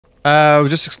I was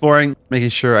just exploring, making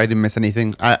sure I didn't miss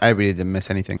anything. I really didn't miss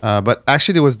anything. But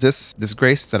actually there was this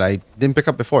grace that I didn't pick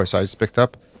up before, so I just picked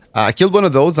up. I killed one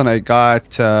of those and I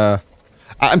got...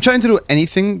 I'm trying to do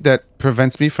anything that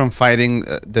prevents me from fighting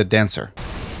the dancer.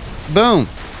 Boom.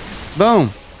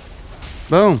 Boom.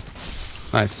 Boom.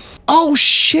 Nice. Oh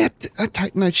shit! A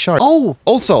Titanite shard. Oh!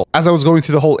 Also, as I was going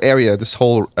through the whole area, this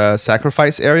whole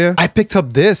sacrifice area, I picked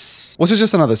up this. Which is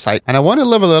just another site. And I want to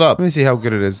level it up. Let me see how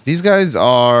good it is. These guys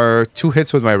are 2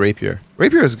 hits with my rapier.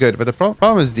 Rapier is good, but the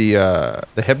problem is the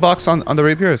hitbox on the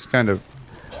rapier is kind of...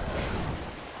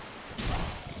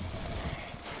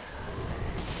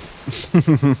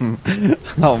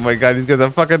 Oh my god, these guys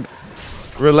are fucking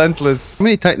relentless. How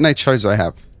many Titanite shards do I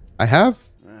have? I have?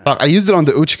 Fuck, I used it on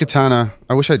the Uchi Katana.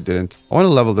 I wish I didn't. I want to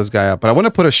level this guy up, but I want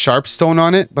to put a sharp stone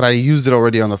on it, but I used it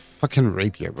already on the fucking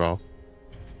rapier, bro.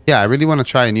 Yeah, I really want to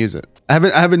try and use it. I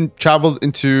haven't traveled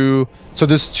into... So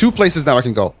there's 2 places now I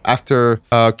can go. After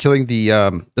killing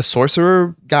the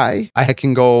sorcerer guy, I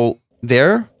can go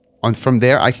there. From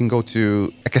there, I can go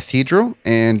to a cathedral,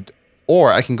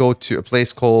 or I can go to a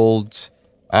place called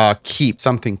Keep.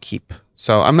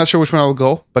 So I'm not sure which one I'll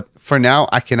go, but for now,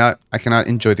 I cannot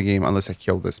enjoy the game unless I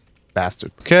kill this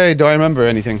bastard. Okay, do I remember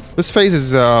anything? This phase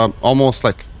is almost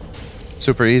like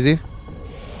super easy.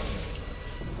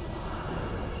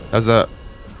 There's a...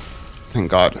 Thank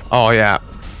God. Oh, yeah.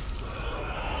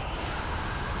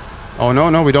 Oh,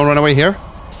 no, we don't run away here.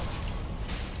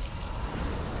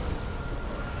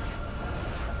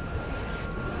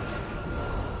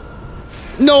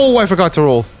 No, I forgot to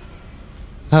roll.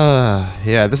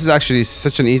 Yeah, this is actually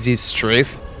such an easy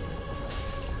strafe.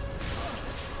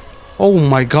 Oh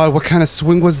my god, what kind of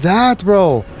swing was that,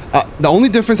 bro? The only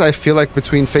difference I feel like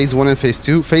between phase 1 and phase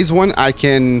 2, phase 1 I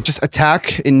can just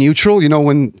attack in neutral, you know,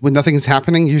 when nothing is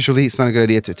happening. Usually it's not a good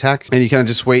idea to attack, and you kind of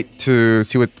just wait to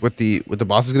see what the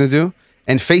boss is gonna do.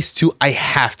 And phase 2, I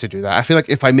have to do that. I feel like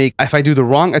if I do the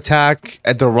wrong attack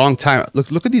at the wrong time,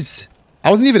 look at these.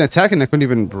 I wasn't even attacking, I couldn't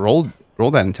even roll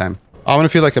that in time. I'm gonna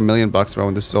feel like $1,000,000, bro,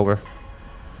 when this is over.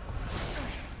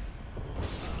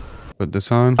 Put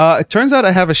this on. It turns out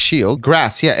I have a shield.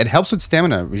 Grass, yeah, it helps with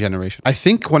stamina regeneration. I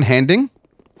think one-handing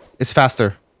is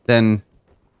faster than...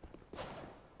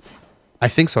 I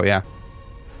think so, yeah.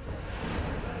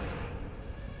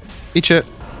 Eat shit.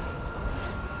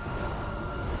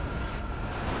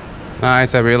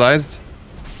 Nice, I realized.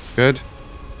 Good.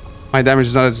 My damage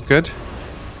is not as good.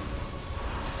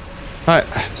 Alright,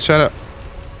 let's shut up.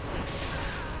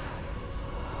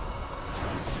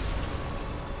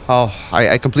 Oh,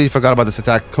 I completely forgot about this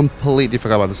attack. Completely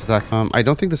forgot about this attack. I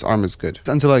don't think this arm is good.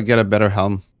 Until I get a better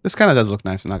helm. This kind of does look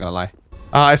nice, I'm not gonna lie.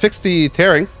 I fixed the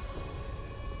tearing.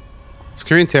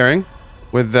 Screen tearing.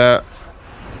 With the...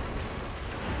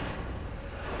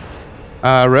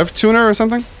 Rev tuner or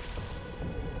something?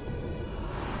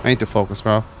 I need to focus,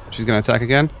 bro. She's gonna attack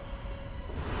again.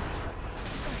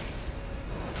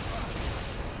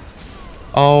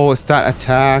 Oh, it's that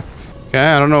attack. Okay,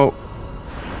 I don't know.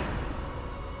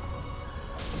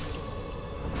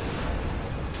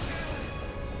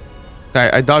 Okay,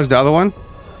 I dodged the other one.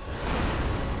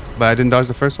 But I didn't dodge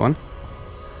the first one.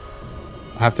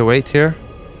 I have to wait here.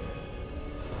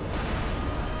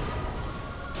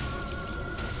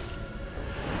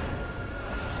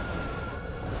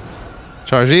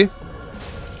 Chargey.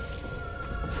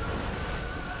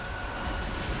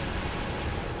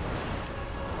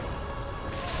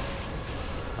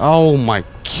 Oh my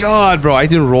god, bro. I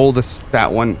didn't roll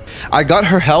that one. I got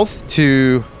her health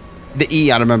to the E,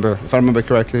 I remember. If I remember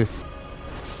correctly.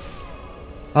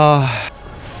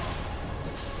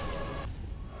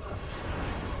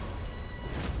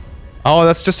 Oh,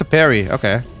 that's just a parry.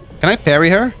 Okay. Can I parry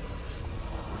her?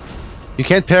 You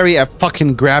can't parry a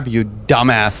fucking grab, you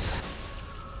dumbass.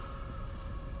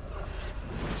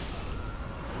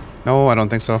 No, I don't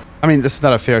think so. I mean, this is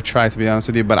not a fair try, to be honest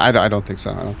with you, but I don't think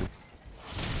so.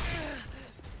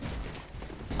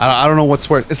 I don't know what's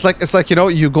worse. It's like, you know,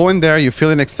 you go in there, you're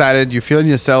feeling excited, you're feeling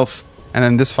yourself, and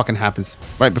then this fucking happens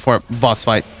right before boss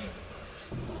fight.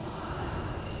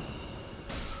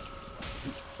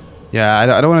 Yeah,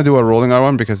 I don't want to do a rolling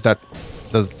R1 because that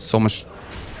does so much.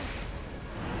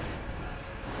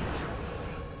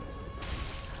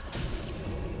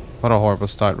 What a horrible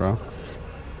start, bro.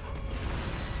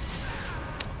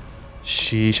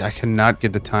 Sheesh, I cannot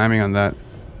get the timing on that.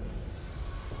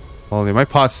 Holy, my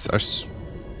pots are...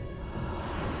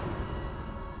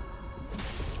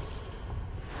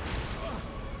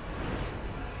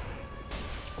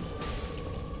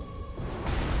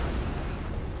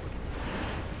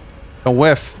 A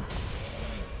whiff.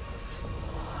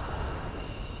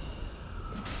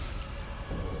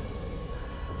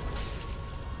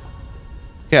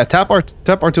 Yeah, tap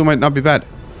R2 might not be bad.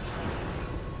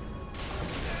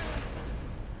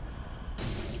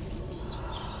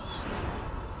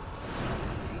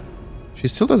 She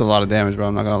still does a lot of damage, bro.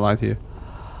 I'm not gonna lie to you.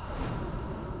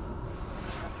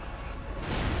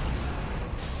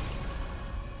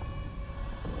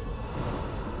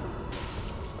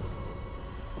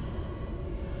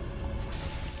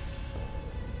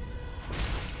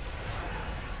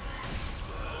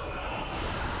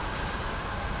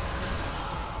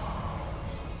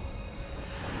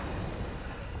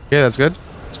 Yeah, that's good.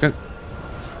 That's good.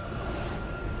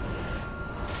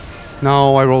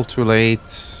 No, I rolled too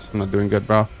late. I'm not doing good,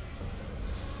 bro.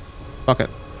 Fuck it.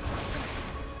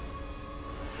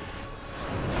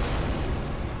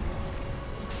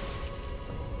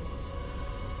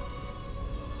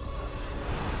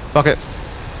 Fuck it.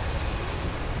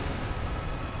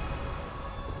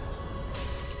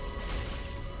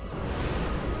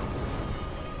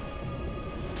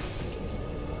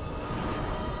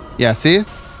 Yeah, see?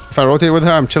 If I rotate with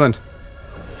her, I'm chilling.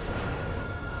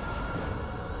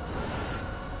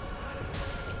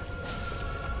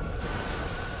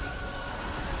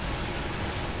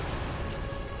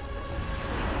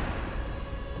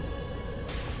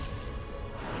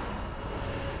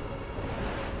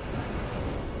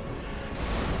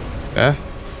 Yeah.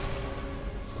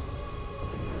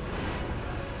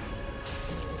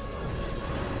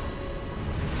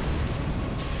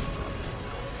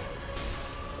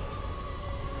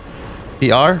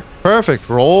 PR? Perfect.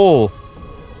 Roll.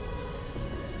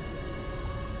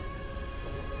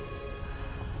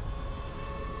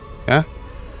 Yeah.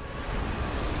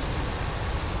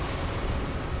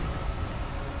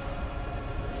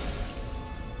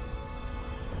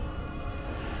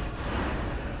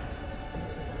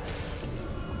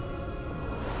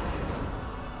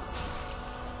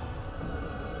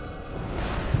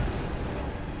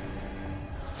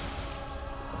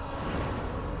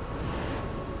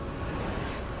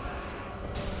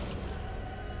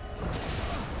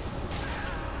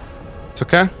 It's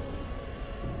okay.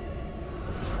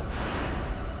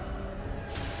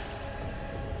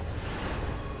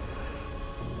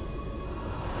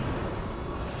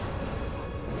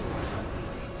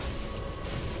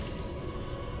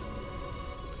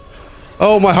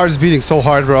 Oh, my heart is beating so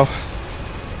hard, bro.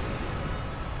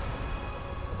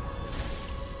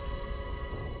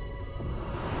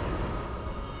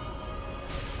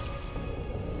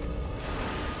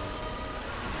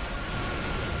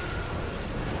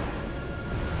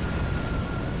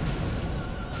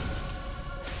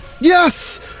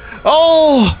 Yes!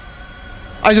 Oh!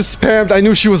 I just spammed. I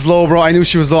knew she was low, bro. I knew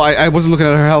she was low. I wasn't looking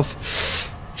at her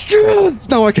health. Yes!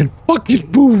 Now I can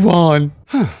fucking move on.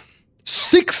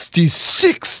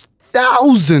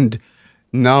 66,000!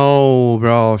 No,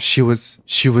 bro. She was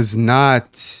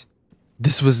not...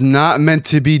 This was not meant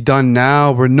to be done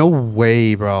now, bro. No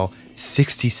way, bro.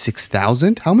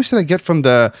 66,000? How much did I get from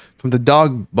the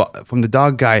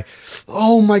dog guy?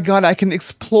 Oh my god, I can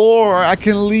explore. I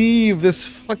can leave this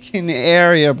fucking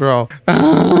area, bro.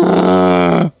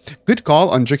 Good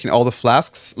call on drinking all the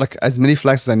flasks, like as many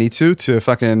flasks as I need to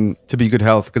be good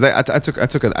health. Because I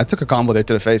took a combo there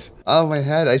to the face. Oh my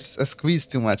head, I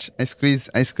squeezed too much. I squeezed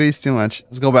too much.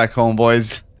 Let's go back home,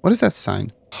 boys. What is that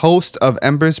sign? Host of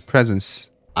Ember's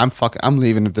presence. I'm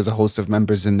leaving if there's a host of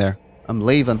members in there. I'm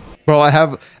leaving. Bro, I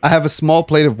have a small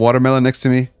plate of watermelon next to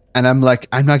me. And I'm like,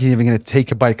 I'm not even going to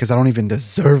take a bite because I don't even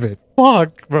deserve it.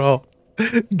 Fuck, bro.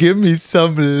 Give me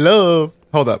some love.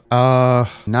 Hold up.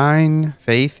 9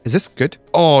 faith. Is this good?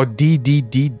 Oh, D. I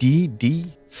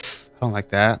don't like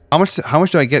that. How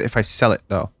much do I get if I sell it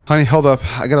though? Honey, hold up.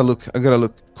 I gotta look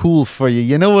cool for you.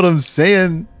 You know what I'm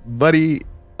saying, buddy?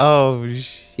 Oh,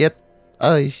 shit.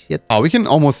 Oh shit. Oh, we can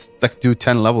almost like do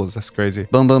 10 levels. That's crazy.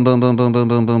 Boom, boom, boom, boom, boom, boom,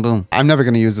 boom, boom, boom. I'm never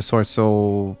gonna use the sword,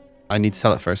 so I need to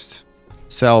sell it first.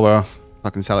 Sell, bro.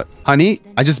 Fucking sell it. Honey,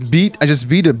 I just beat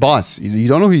a boss. You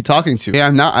don't know who you're talking to. Yeah,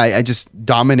 I'm not. I just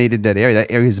dominated that area.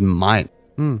 That area is mine.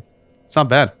 It's not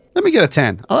bad. Let me get a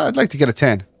 10. I'd like to get a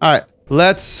 10. All right.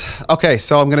 Okay,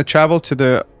 so I'm gonna travel to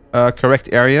the correct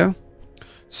area.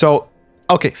 So,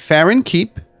 okay, Farron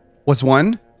Keep was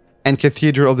one, and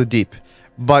Cathedral of the Deep.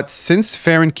 But since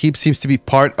Farron Keep seems to be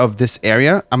part of this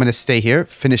area, I'm going to stay here,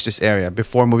 finish this area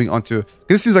before moving on to...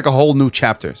 This seems like a whole new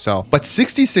chapter, so... But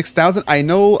 66,000, I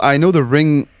know the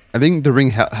ring... I think the ring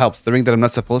helps. The ring that I'm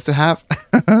not supposed to have.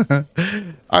 All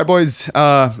right, boys.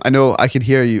 I know I can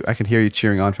hear you. I can hear you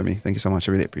cheering on for me. Thank you so much.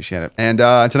 I really appreciate it. And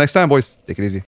until next time, boys, take it easy.